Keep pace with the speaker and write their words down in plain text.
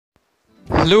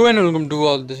Hello and welcome to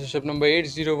all. This is ship number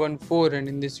 8014, and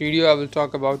in this video I will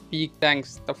talk about peak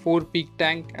tanks, the fore peak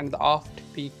tank and the aft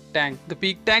peak tank. The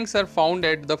peak tanks are found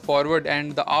at the forward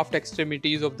and the aft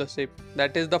extremities of the ship,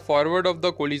 that is the forward of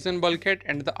the collision bulkhead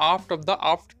and the aft of the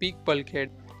aft peak bulkhead.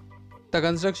 The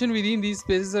construction within these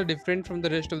spaces are different from the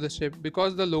rest of the ship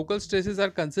because the local stresses are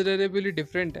considerably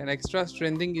different and extra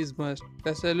strengthening is must.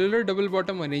 The cellular double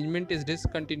bottom arrangement is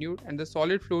discontinued and the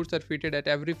solid floors are fitted at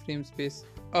every frame space.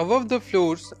 Above the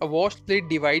floors, a wash plate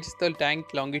divides the tank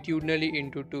longitudinally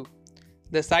into two.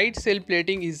 The side cell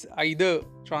plating is either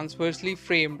transversely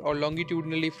framed or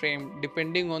longitudinally framed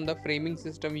depending on the framing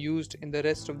system used in the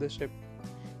rest of the ship.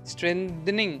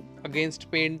 Strengthening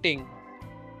against painting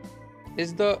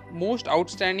is the most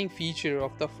outstanding feature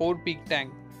of the fore peak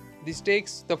tank. This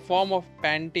takes the form of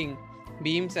panting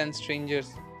beams and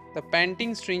stringers. The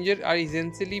panting stringers are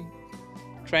essentially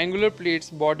triangular plates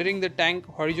bordering the tank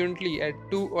horizontally at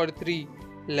 2 or 3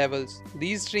 levels.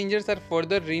 These stringers are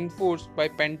further reinforced by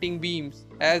panting beams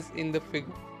as in the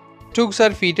figure. Hooks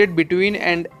are fitted between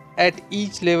and at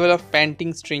each level of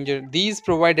panting stringer. These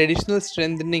provide additional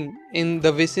strengthening in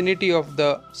the vicinity of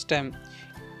the stem.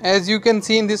 As you can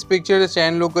see in this picture, the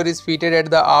channel locker is fitted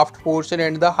at the aft portion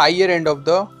and the higher end of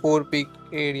the fore peak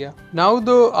area. Now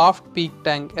the aft peak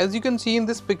tank. As you can see in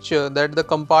this picture that the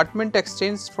compartment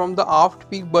extends from the aft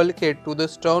peak bulkhead to the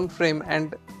stern frame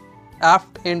and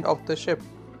aft end of the ship.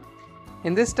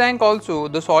 In this tank also,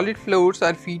 the solid floors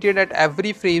are fitted at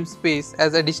every frame space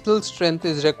as additional strength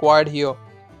is required here.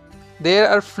 There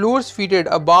are floors fitted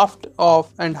abaft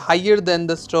of and higher than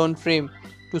the stern frame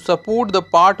to support the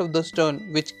part of the stern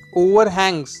which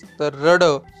overhangs the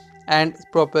rudder and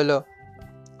propeller.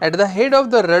 At the head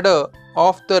of the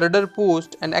rudder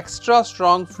post, an extra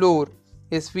strong floor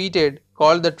is fitted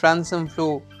called the transom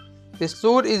floor. This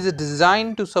floor is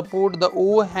designed to support the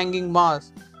overhanging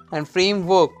mass and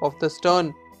framework of the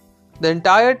stern. The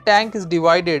entire tank is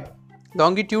divided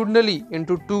longitudinally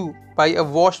into two by a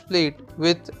wash plate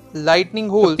with lightning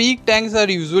holes. The peak tanks are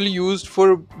usually used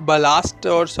for ballast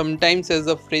or sometimes as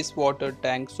a freshwater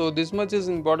tank. So this much is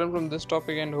important from this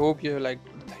topic and hope you have liked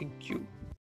it. Thank you.